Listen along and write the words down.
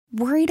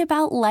Worried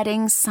about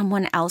letting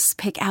someone else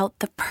pick out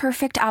the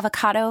perfect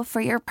avocado for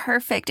your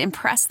perfect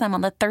impress them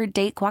on the third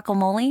date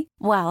guacamole?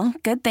 Well,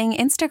 good thing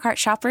Instacart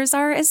shoppers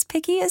are as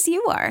picky as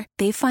you are.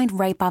 They find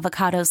ripe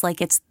avocados like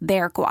it's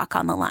their guac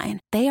on the line.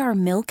 They are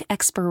milk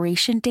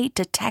expiration date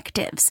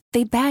detectives.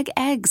 They bag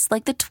eggs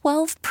like the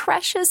 12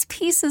 precious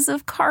pieces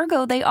of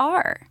cargo they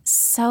are.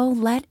 So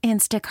let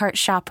Instacart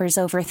shoppers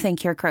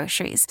overthink your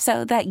groceries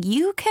so that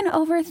you can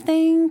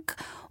overthink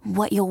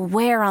what you'll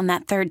wear on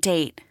that third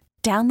date.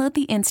 Download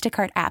the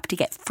Instacart app to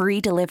get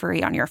free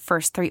delivery on your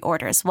first 3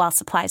 orders while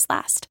supplies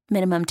last.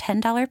 Minimum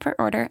 $10 per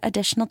order.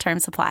 Additional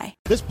terms apply.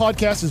 This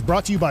podcast is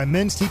brought to you by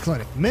Men's T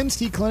Clinic. Men's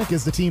T Clinic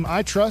is the team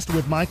I trust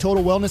with my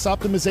total wellness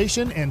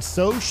optimization, and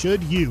so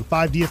should you.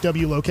 5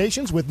 DFW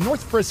locations with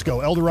North Frisco,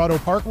 El Dorado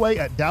Parkway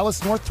at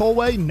Dallas North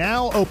Tollway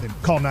now open.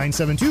 Call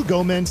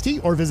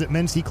 972-GO-MEN'S-T or visit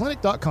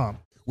mensteclinic.com.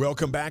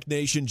 Welcome back,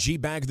 Nation.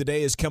 G-Bag of the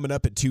Day is coming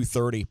up at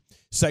 2:30.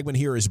 Segment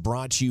here is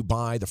brought to you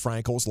by the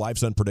Frankels.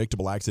 Life's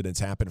unpredictable. Accidents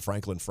happen.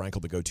 Franklin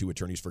Frankel, the go-to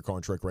attorneys for car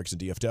and truck wrecks in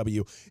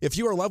DFW. If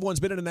you or a loved one's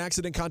been in an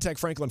accident, contact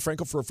Franklin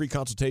Frankel for a free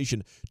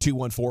consultation,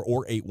 214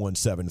 or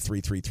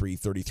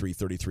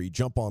 817-333-3333.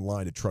 Jump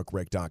online at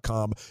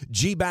truckwreck.com.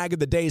 G-Bag of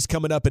the Day is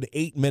coming up in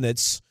 8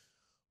 minutes.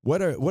 What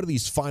do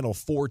these final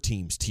 4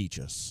 teams teach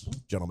us,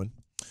 gentlemen?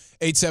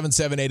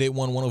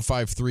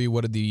 877-881-1053.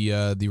 What are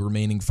the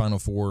remaining Final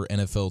Four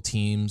NFL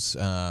teams?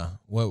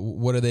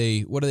 What are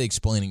they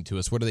explaining to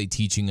us? What are they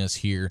teaching us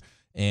here?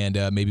 And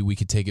maybe we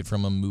could take it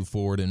from them, move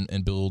forward,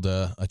 and build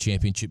a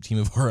championship team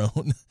of our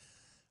own.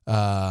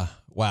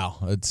 Wow,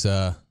 it's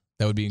that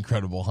would be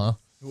incredible, huh?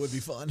 It would be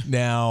fun.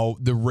 Now,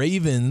 the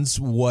Ravens,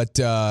 what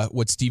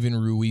Steven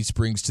Ruiz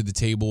brings to the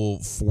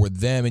table for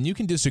them, and you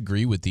can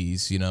disagree with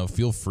these,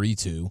 feel free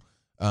to.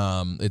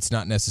 It's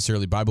not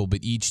necessarily Bible,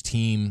 but each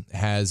team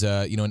has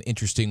an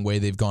interesting way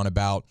they've gone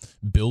about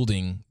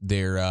building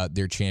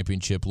their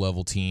championship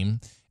level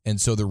team.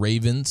 And so the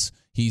Ravens,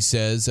 he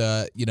says,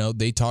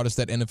 they taught us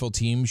that NFL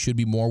teams should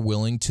be more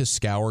willing to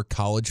scour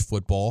college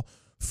football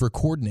for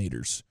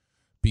coordinators,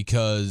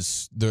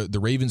 because the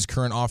Ravens'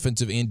 current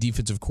offensive and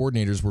defensive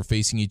coordinators were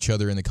facing each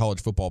other in the college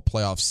football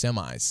playoff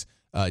semis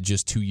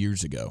just 2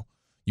 years ago.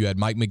 You had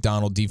Mike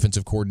McDonald,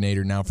 defensive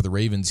coordinator now for the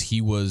Ravens.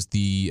 He was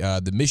the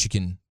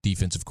Michigan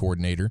defensive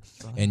coordinator.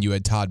 And you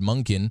had Todd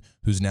Monken,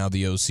 who's now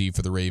the OC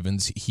for the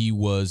Ravens. He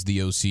was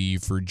the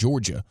OC for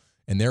Georgia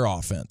and their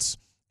offense.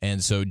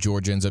 And so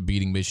Georgia ends up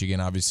beating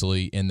Michigan,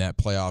 obviously, in that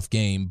playoff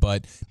game.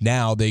 But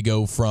now they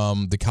go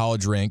from the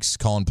college ranks,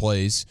 calling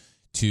plays,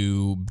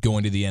 to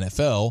going to the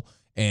NFL.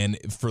 And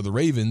for the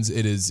Ravens,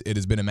 it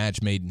has been a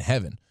match made in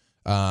heaven.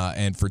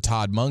 And for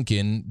Todd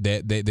Monken,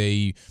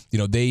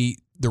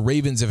 the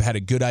Ravens have had a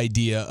good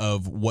idea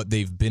of what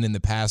they've been in the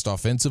past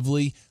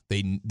offensively.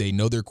 They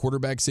know their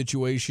quarterback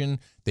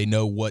situation. They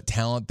know what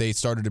talent they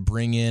started to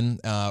bring in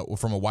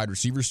from a wide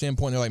receiver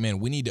standpoint. They're like, man,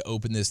 we need to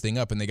open this thing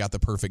up, and they got the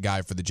perfect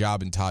guy for the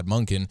job in Todd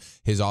Monken.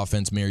 His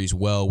offense marries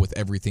well with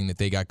everything that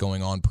they got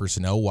going on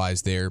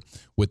personnel-wise there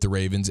with the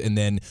Ravens. And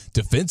then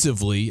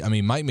defensively, I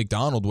mean, Mike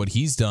McDonald, what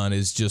he's done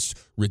is just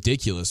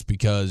ridiculous,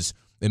 because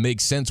it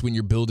makes sense when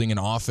you're building an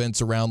offense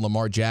around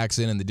Lamar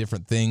Jackson and the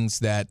different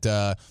things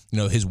that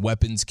his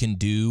weapons can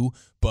do.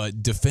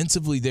 But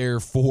defensively there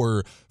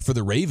for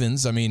the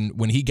Ravens, I mean,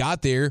 when he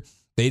got there,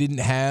 they didn't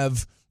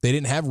have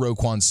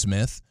Roquan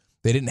Smith.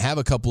 They didn't have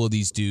a couple of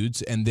these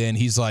dudes. And then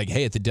he's like,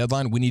 hey, at the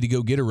deadline, we need to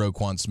go get a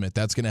Roquan Smith.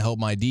 That's going to help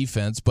my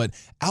defense. But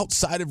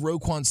outside of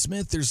Roquan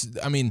Smith,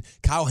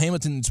 Kyle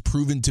Hamilton's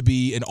proven to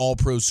be an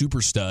all-pro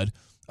super stud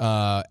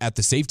at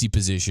the safety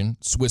position,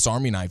 Swiss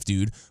Army knife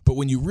dude. But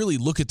when you really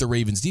look at the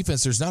Ravens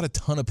defense, there's not a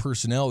ton of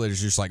personnel that is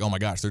just like, oh my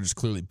gosh, they're just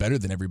clearly better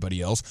than everybody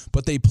else.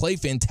 But they play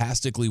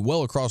fantastically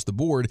well across the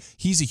board.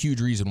 He's a huge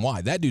reason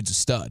why. That dude's a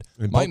stud.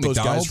 And Mike both those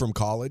McDonald, guys from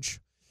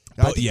college.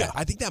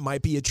 I think that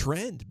might be a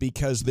trend,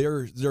 because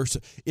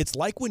it's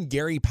like when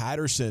Gary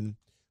Patterson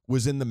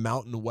was in the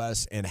Mountain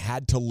West and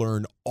had to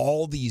learn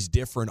all these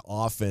different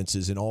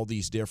offenses and all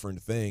these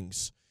different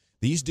things.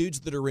 These dudes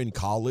that are in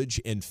college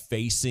and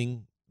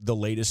facing the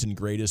latest and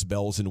greatest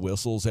bells and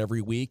whistles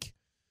every week,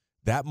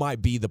 that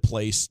might be the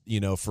place,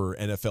 for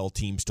NFL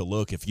teams to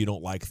look if you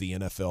don't like the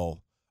NFL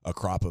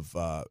crop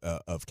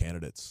of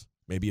candidates.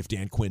 Maybe if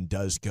Dan Quinn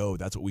does go,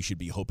 that's what we should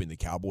be hoping the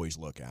Cowboys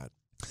look at.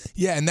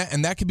 Yeah,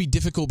 and that could be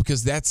difficult,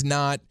 because that's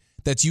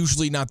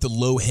usually not the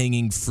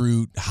low-hanging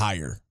fruit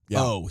hire. Yeah.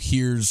 Oh,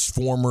 here's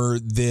former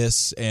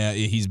this,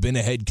 he's been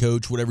a head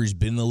coach, whatever, he's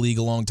been in the league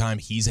a long time,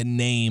 he's a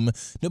name.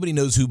 Nobody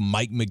knows who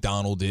Mike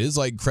McDonald is.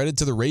 Like, credit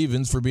to the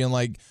Ravens for being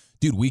like,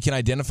 dude, we can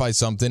identify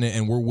something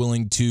and we're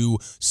willing to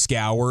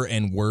scour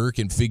and work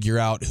and figure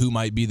out who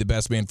might be the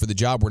best man for the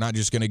job. We're not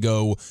just going to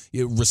go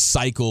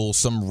recycle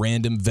some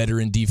random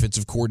veteran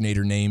defensive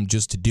coordinator name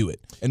just to do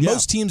it. And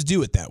most teams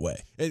do it that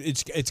way.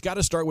 It's got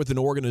to start with an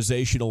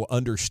organizational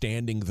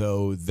understanding,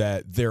 though,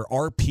 that there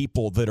are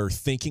people that are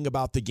thinking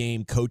about the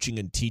game, coaching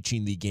and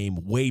teaching the game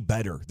way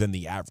better than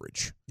the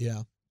average.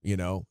 Yeah.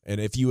 And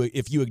if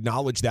you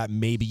acknowledge that,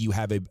 maybe you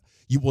have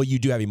you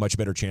do have a much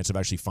better chance of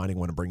actually finding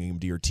one and bringing him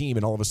to your team.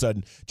 And all of a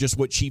sudden, just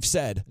what Chief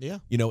said,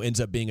 ends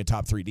up being a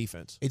top 3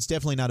 defense. It's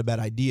definitely not a bad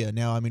idea.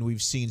 Now, I mean,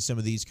 we've seen some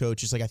of these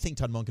coaches, like I think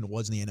Todd Monken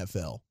was in the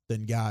NFL,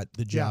 then got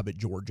the job at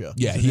Georgia.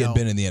 Yeah, he had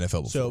been in the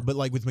NFL before. So, but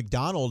like with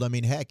McDonald, I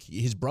mean, heck,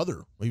 his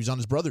brother, he was on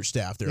his brother's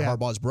staff there,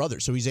 Harbaugh's brother.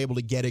 So he's able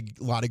to get a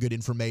lot of good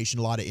information,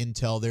 a lot of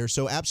intel there.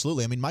 So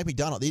absolutely. I mean, Mike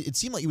McDonald, it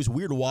seemed like it was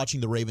weird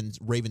watching the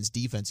Ravens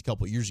defense a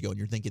couple of years ago, and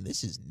you're thinking,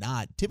 this is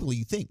not typically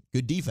you think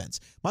good defense.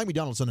 Mike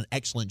McDonald's done an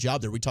excellent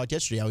job there. We talked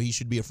yesterday how he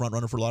should be a front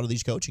runner for a lot of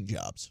these coaching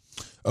jobs.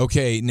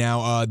 Okay,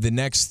 now the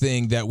next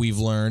thing that we've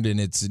learned, and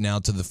it's now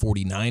to the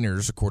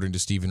 49ers, according to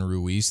Stephen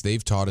Ruiz,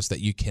 they've taught us that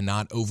you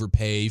cannot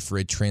overpay for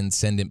a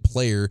transcendent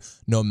player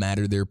no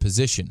matter their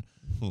position.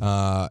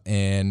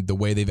 And the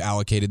way they've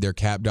allocated their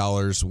cap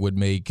dollars would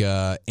make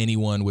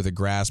anyone with a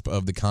grasp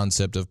of the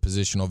concept of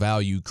positional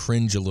value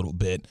cringe a little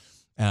bit.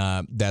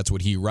 That's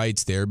what he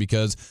writes there,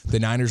 because the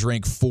Niners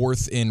rank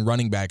 4th in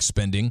running back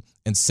spending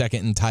and 2nd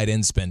in tight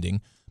end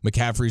spending.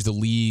 McCaffrey's the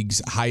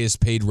league's highest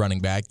paid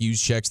running back.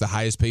 Juszczyk's the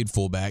highest paid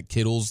fullback.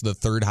 Kittle's the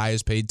 3rd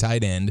highest paid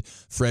tight end.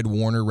 Fred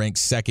Warner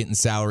ranks 2nd in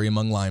salary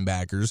among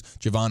linebackers.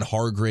 Javon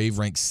Hargrave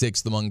ranks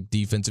 6th among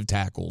defensive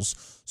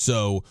tackles.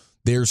 So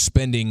they're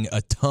spending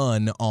a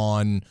ton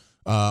on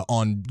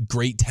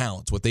great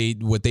talents, what they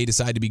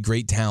decide to be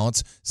great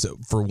talents. So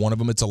for one of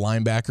them, it's a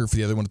linebacker. For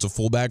the other one, it's a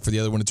fullback. For the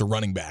other one, it's a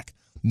running back.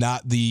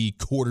 Not the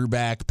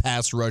quarterback,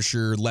 pass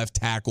rusher, left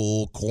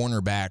tackle,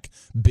 cornerback,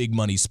 big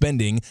money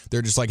spending.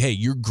 They're just like, hey,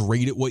 you're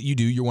great at what you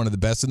do. You're one of the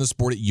best in the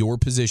sport at your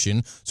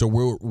position, so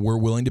we're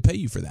willing to pay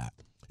you for that.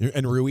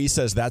 And Ruiz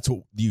says that's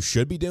what you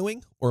should be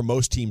doing, or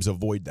most teams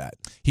avoid that?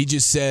 He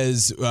just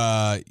says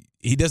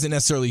he doesn't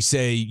necessarily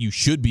say you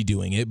should be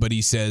doing it, but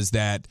he says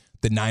that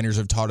the Niners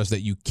have taught us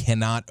that you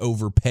cannot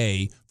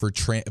overpay for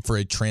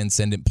a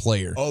transcendent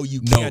player. Oh, you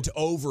can't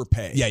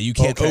overpay. Yeah, you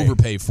can't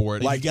overpay for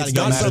it. Like, it's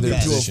not something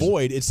to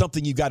avoid. It's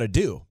something you got to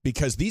do,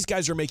 because these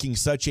guys are making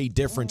such a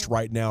difference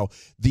right now.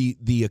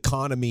 The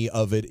economy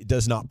of it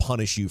does not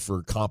punish you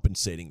for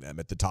compensating them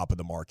at the top of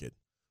the market.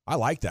 I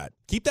like that.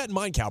 Keep that in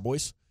mind,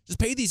 Cowboys. Just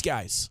pay these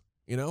guys,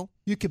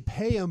 You can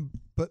pay them,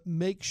 but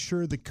make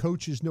sure the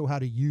coaches know how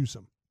to use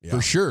them. Yeah.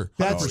 For sure.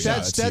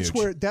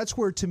 That's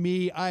where to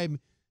me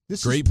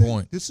Great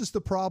point. This is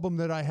the problem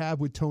that I have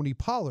with Tony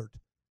Pollard,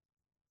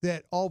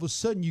 that all of a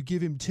sudden you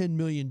give him $10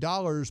 million,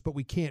 but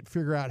we can't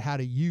figure out how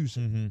to use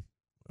it.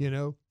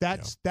 Mm-hmm.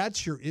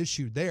 That's your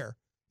issue there.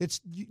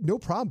 It's no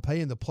problem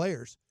paying the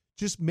players.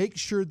 Just make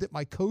sure that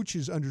my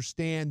coaches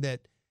understand that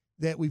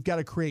we've got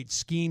to create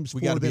schemes.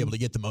 We got to be able to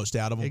get the most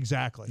out of them.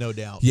 Exactly. No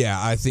doubt. Yeah,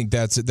 I think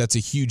that's a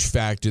huge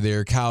factor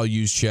there. Kyle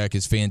Juszczyk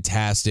is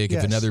fantastic.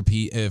 Yes.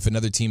 If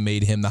another team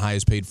made him the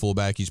highest paid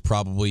fullback, he's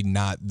probably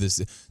not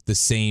the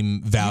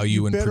same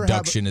value and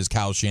production as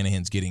Kyle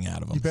Shanahan's getting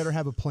out of him. You better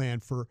have a plan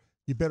for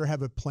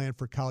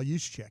Kyle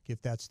Juszczyk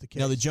if that's the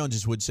case. Now the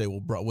Joneses would say,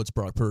 "Well, what's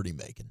Brock Purdy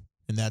making?"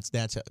 And that's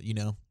how,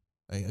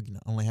 I can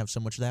only have so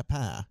much of that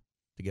pie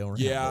to go around.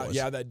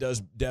 Yeah, that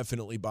does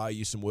definitely buy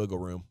you some wiggle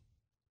room.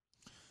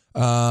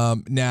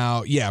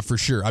 Now, yeah, for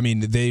sure. I mean,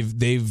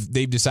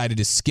 they've decided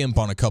to skimp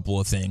on a couple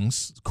of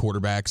things.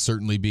 Quarterback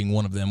certainly being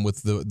one of them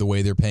with the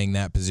way they're paying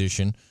that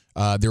position.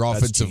 Their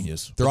offensive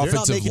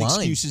not making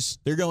excuses.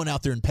 They're going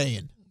out there and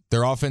paying.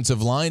 Their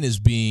offensive line is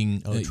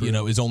being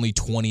is only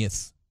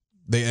 20th.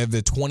 They have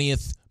the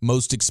 20th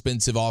most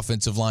expensive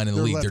offensive line in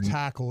the league. Their left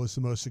tackle is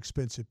the most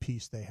expensive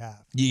piece they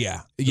have.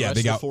 Yeah,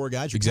 they got 4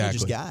 guys. Exactly.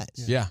 Just guys.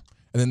 Yeah.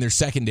 And then their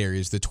secondary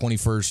is the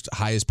 21st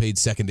highest paid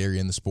secondary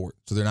in the sport.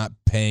 So they're not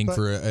paying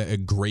for a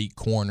great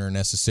corner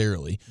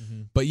necessarily.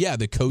 Mm-hmm. But yeah,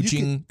 the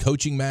coaching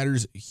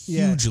matters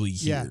hugely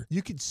here. Yeah,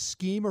 you could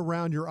scheme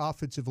around your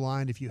offensive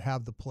line if you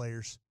have the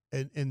players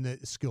and the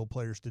skilled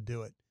players to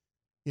do it.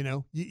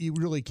 You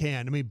really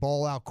can. I mean,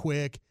 ball out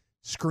quick,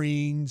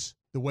 screens,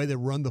 the way they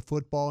run the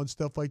football and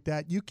stuff like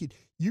that. You could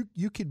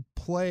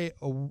play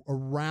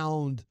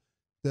around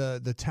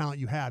the talent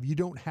you have. You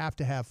don't have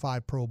to have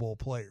 5 Pro Bowl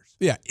players.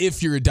 Yeah,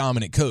 if you're a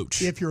dominant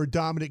coach. If you're a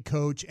dominant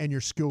coach and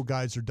your skill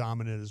guys are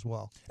dominant as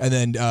well. And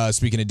then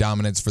speaking of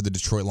dominance for the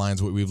Detroit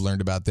Lions, what we've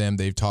learned about them,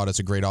 they've taught us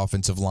a great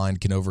offensive line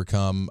can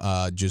overcome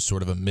just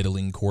sort of a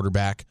middling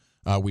quarterback.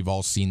 We've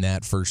all seen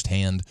that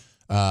firsthand.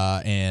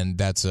 And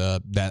that's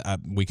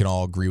we can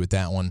all agree with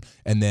that one.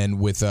 And then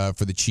with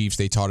for the Chiefs,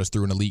 they taught us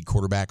through an elite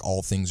quarterback,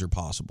 all things are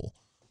possible.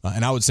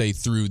 And I would say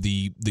through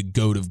the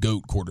GOAT of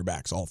GOAT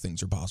quarterbacks, all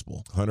things are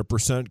possible.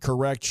 100%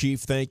 correct, Chief.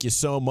 Thank you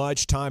so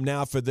much. Time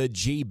now for the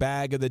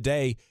G-Bag of the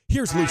day.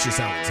 Here's Lucius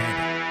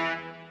Alexander.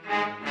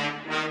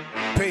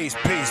 Peace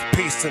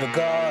to the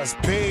gods.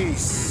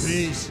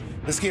 Peace.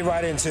 Let's get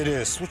right into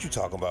this. What you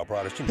talking about,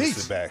 brother? You can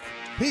sit back.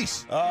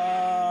 Peace.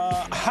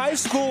 High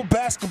school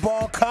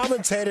basketball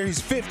commentator. He's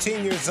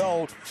 15 years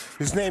old.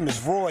 His name is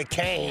Roy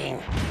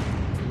Kane.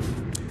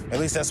 At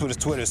least that's what his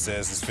Twitter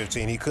says. He's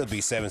 15. He could be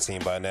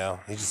 17 by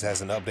now. He just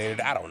hasn't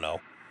updated. I don't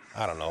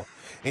know.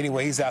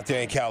 Anyway, he's out there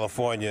in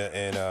California,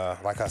 and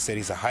like I said,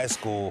 he's a high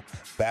school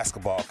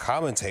basketball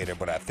commentator,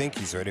 but I think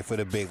he's ready for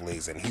the big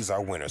leagues, and he's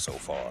our winner so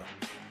far.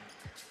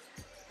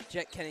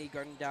 Jet Kennedy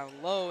guarding down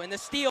low, and the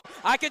steal.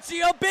 I can see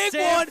a big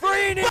one.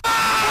 Freeney. Oh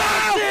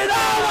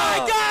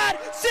my God!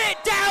 Sit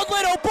down,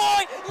 little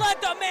boy.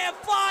 Let the man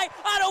fly.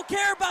 I don't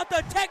care about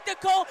the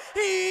technical.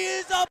 He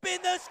is up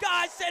in the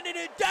sky, sending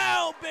it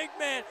down, big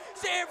man.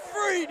 Sam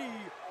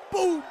Freeney.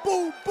 Boom,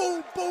 boom,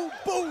 boom, boom,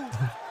 boom.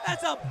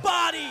 That's a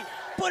body.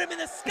 Put him in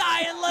the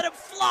sky and let him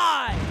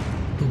fly.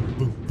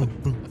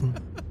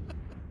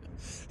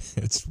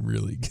 It's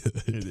really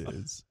good. It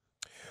is.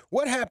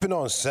 What happened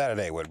on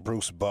Saturday with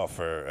Bruce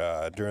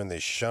Buffer during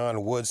the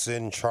Sean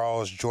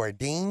Woodson-Charles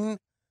Jourdain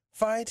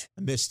fight?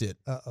 I missed it.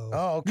 Uh-oh.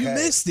 Oh, okay. You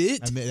missed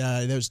it? I mean,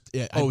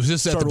 was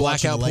this at the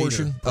blackout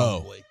portion?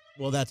 Probably.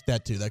 Well,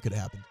 that too. That could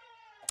happen.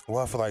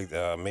 Well, I feel like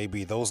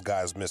maybe those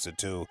guys missed it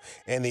too,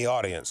 and the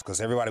audience,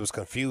 because everybody was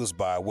confused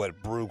by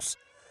what Bruce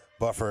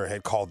Buffer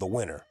had called the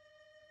winner.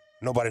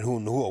 Nobody who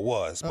knew who it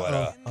was,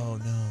 but oh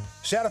no!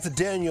 Shout out to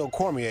Daniel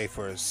Cormier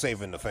for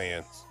saving the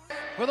fans.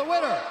 For the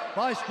winner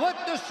by split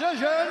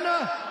decision,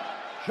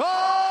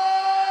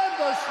 Sean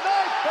the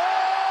Sniper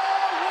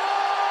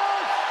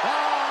Woodson.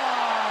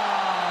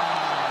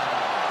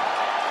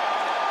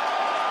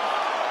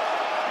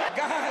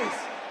 Guys,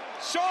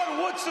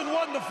 Sean Woodson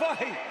won the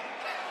fight.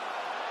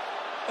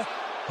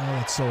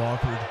 Oh, it's so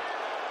awkward.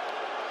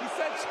 He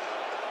said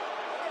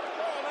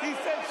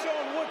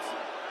Sean Woodson.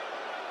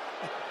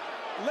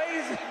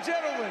 Ladies and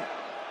gentlemen,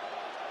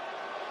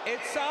 it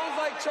sounds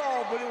like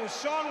Charles, but it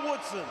was Sean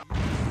Woodson.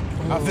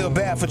 I feel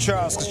bad for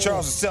Charles because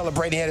Charles was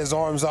celebrating. He had his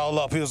arms all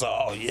up. He was like,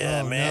 oh,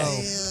 yeah, man.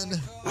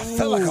 I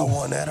felt like I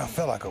won that.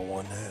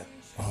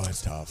 Oh,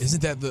 it's tough.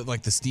 Isn't that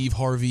the Steve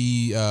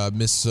Harvey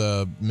Miss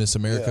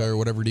America or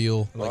whatever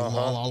deal? Like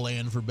La La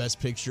Land for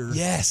Best Picture.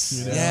 Yes,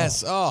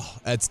 yes. Oh,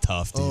 that's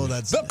tough, dude. Oh,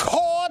 that's the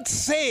card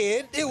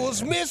said it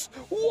was Miss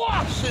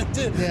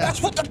Washington. Yeah.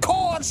 That's what the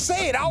card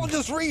said. I was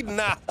just reading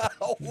now.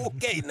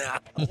 Okay.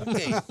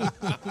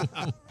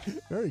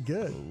 Very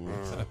good.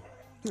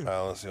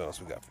 Let's see what else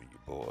we got for you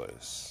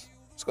boys.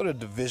 Let's go to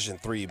Division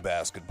III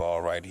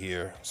basketball right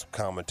here. Some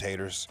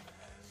commentators.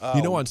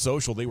 On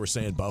social they were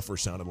saying Buffer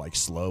sounded like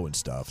slow and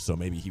stuff, so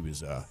maybe he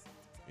was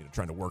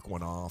trying to work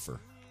one off or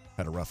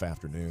had a rough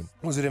afternoon.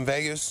 Was it in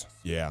Vegas?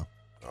 Yeah.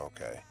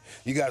 Okay.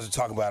 You guys were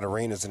talking about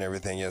arenas and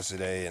everything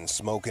yesterday and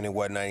smoking and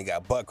whatnot. You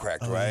got butt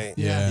cracked, right?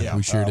 Yeah,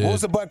 we sure did. What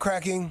was the butt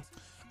cracking?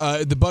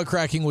 The butt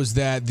cracking was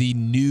that the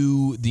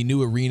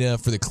new arena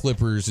for the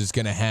Clippers is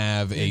going to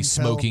have a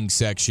smoking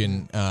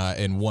section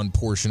in one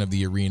portion of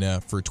the arena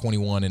for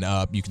 21 and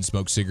up. You can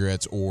smoke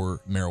cigarettes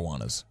or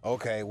marijuanas.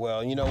 Okay,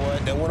 well, you know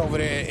what? That one over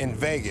there in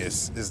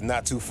Vegas is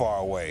not too far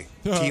away.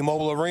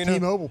 T-Mobile Arena?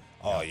 T-Mobile.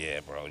 Oh, yeah,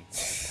 bro.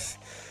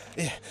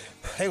 Yeah,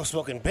 they were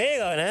smoking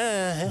big on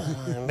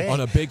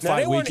a big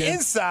fight they weren't weekend?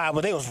 inside,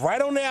 but they was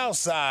right on the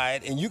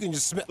outside, and you can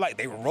just smell like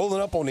they were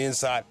rolling up on the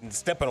inside and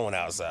stepping on the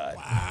outside.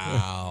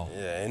 Wow.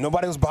 Yeah, and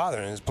nobody was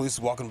bothering. There's police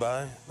walking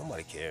by.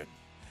 Nobody cared.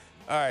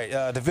 All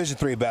right, Division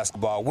III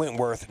basketball.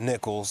 Wentworth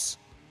Nichols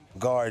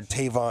guard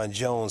Tavon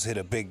Jones hit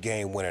a big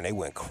game winner. They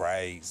went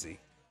crazy.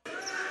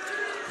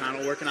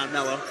 Connell working on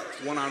Mello.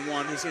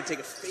 One-on-one. He's going to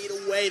take a fade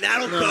away.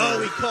 That'll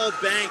go. He called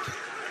bank.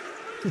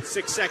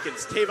 6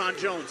 seconds. Tavon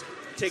Jones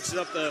takes it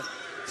up the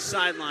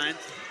sideline.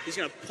 He's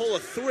going to pull a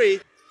three.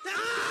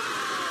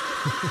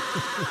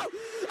 Oh!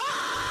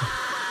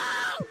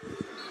 Oh!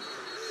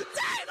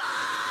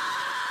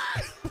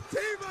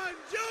 Tavon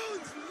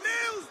Jones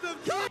nails the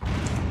cut.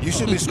 You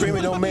should be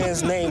screaming no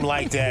man's name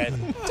like that.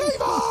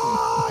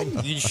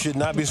 Tavon! You should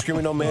not be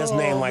screaming no man's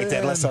name like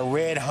that unless a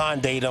red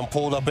Hyundai done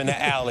pulled up in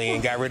the alley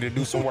and got ready to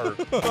do some work.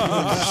 You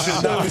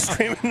should not be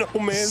screaming no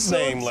man's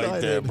name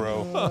like that,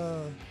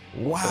 bro.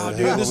 Wow,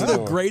 dude, this is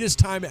the greatest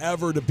time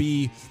ever to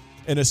be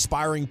an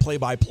aspiring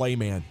play-by-play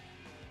man.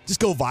 Just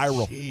go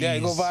viral. Jeez. Yeah,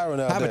 you go viral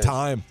now. Have a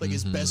time. Like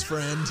his best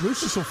friend.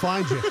 Lucius will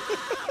find you.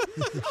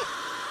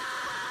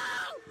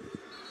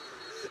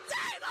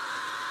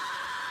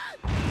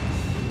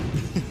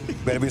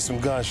 Better be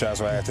some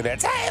gunshots right after that.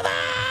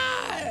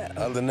 Tavon!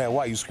 Other than that,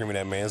 why you screaming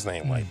that man's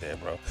name like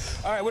that, bro?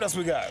 All right, what else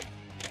we got?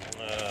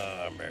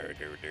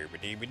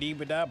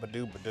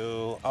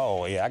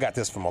 Oh, yeah, I got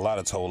this from a lot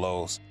of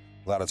Tolos.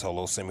 A lot of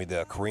Tolos sent me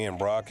the Korean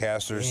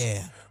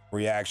broadcasters'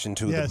 reaction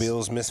to the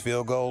Bills' missed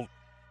field goal.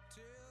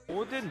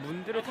 모든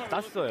문들을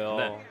닫았어요.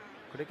 네.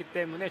 그렇기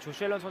때문에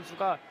조시 앨런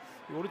선수가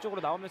오른쪽으로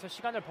나오면서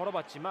시간을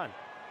벌어봤지만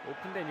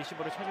오픈된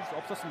리시버를 찾을 수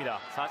없었습니다.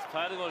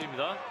 44야드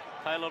거리입니다.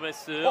 타일러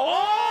베스.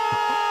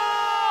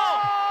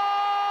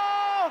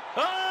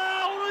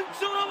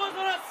 오른쪽으로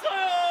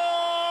벗어났어요.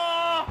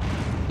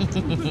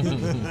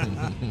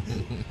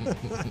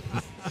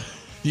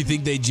 You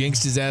think they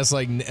jinxed his ass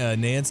like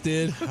Nance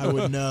did? I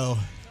would know.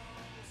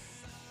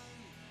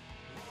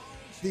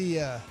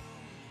 I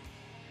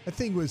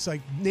think it was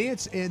like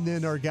Nance and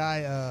then our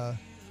guy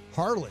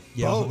Harlan.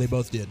 Yeah, they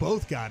both did.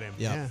 Both got him.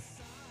 Yep. Yeah.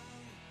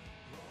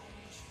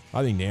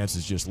 I think Nance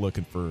is just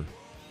looking for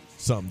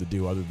something to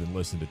do other than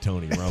listen to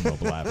Tony Romo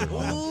blabber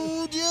on.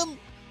 Oh, Jim.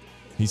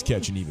 He's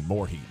catching even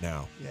more heat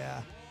now.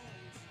 Yeah.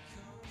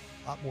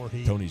 A lot more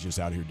heat. Tony's just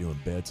out here doing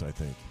bits, I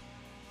think.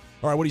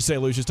 All right, what do you say,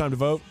 Lucius? Time to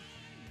vote?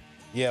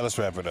 Yeah, let's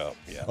wrap it up.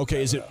 Yeah.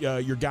 Okay, is it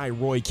your guy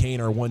Roy Kane,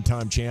 our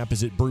one-time champ?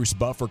 Is it Bruce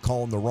Buffer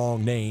calling the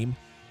wrong name?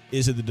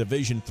 Is it the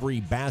Division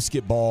III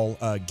basketball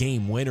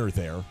game winner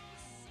there?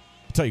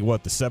 I'll tell you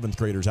what, the 7th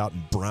graders out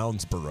in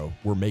Brownsboro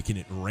were making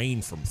it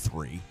rain from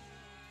 3.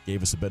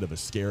 Gave us a bit of a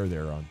scare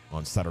there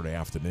on Saturday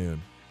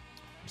afternoon,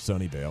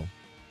 Sunnyvale.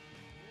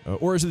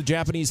 Or is it the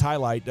Japanese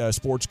highlight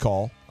sports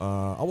call?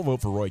 I will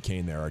vote for Roy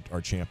Kane there,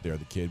 our champ there,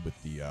 the kid with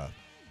the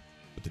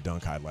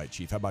dunk highlight.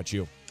 Chief, how about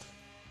you?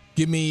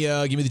 Give me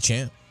the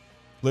champ.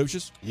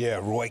 Lucius? Yeah,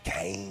 Roy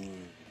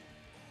Kane.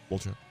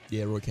 Vulture?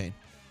 Yeah, Roy Kane.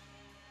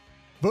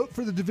 Vote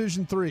for the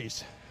Division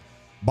Threes.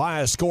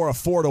 By a score of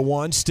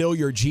 4-1, still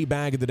your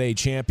G-Bag of the Day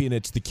champion.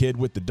 It's the kid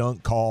with the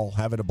dunk call,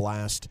 having a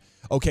blast.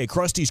 Okay,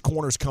 Krusty's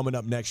Corner's coming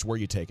up next. Where are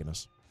you taking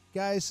us?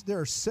 Guys, there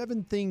are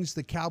 7 things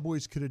the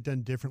Cowboys could have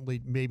done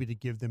differently, maybe to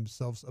give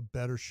themselves a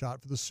better shot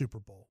for the Super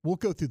Bowl. We'll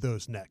go through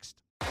those next.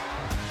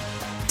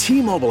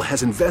 T-Mobile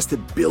has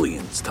invested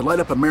billions to light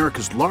up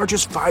America's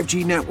largest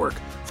 5G network,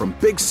 from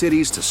big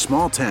cities to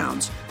small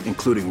towns,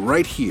 including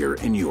right here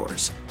in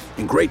yours.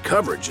 And great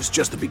coverage is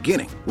just the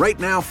beginning. Right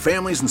now,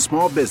 families and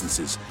small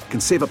businesses can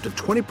save up to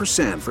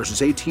 20%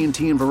 versus AT&T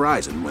and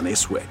Verizon when they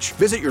switch.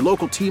 Visit your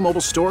local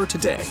T-Mobile store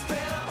today.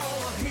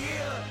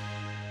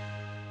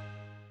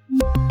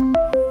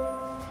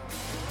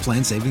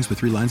 Plan savings with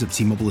 3 lines of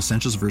T-Mobile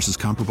Essentials versus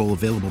comparable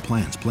available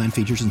plans. Plan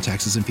features and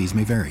taxes and fees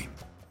may vary.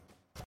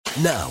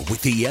 Now,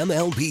 with the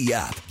MLB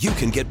app, you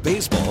can get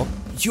baseball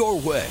your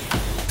way.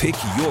 Pick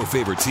your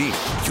favorite team,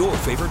 your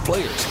favorite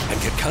players,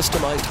 and get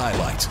customized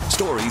highlights,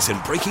 stories,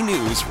 and breaking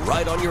news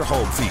right on your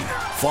home feed.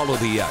 Follow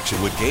the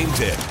action with Game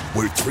 10,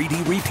 where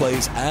 3D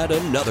replays add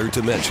another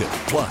dimension.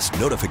 Plus,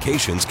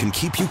 notifications can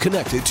keep you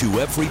connected to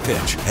every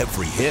pitch,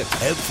 every hit,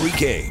 every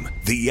game.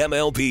 The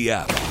MLB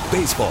app.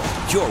 Baseball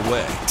your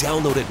way.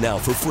 Download it now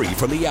for free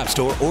from the App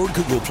Store or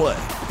Google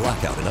Play.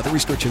 Blackout and other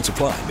restrictions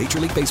apply. Major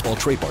League Baseball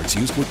trademarks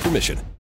used with permission.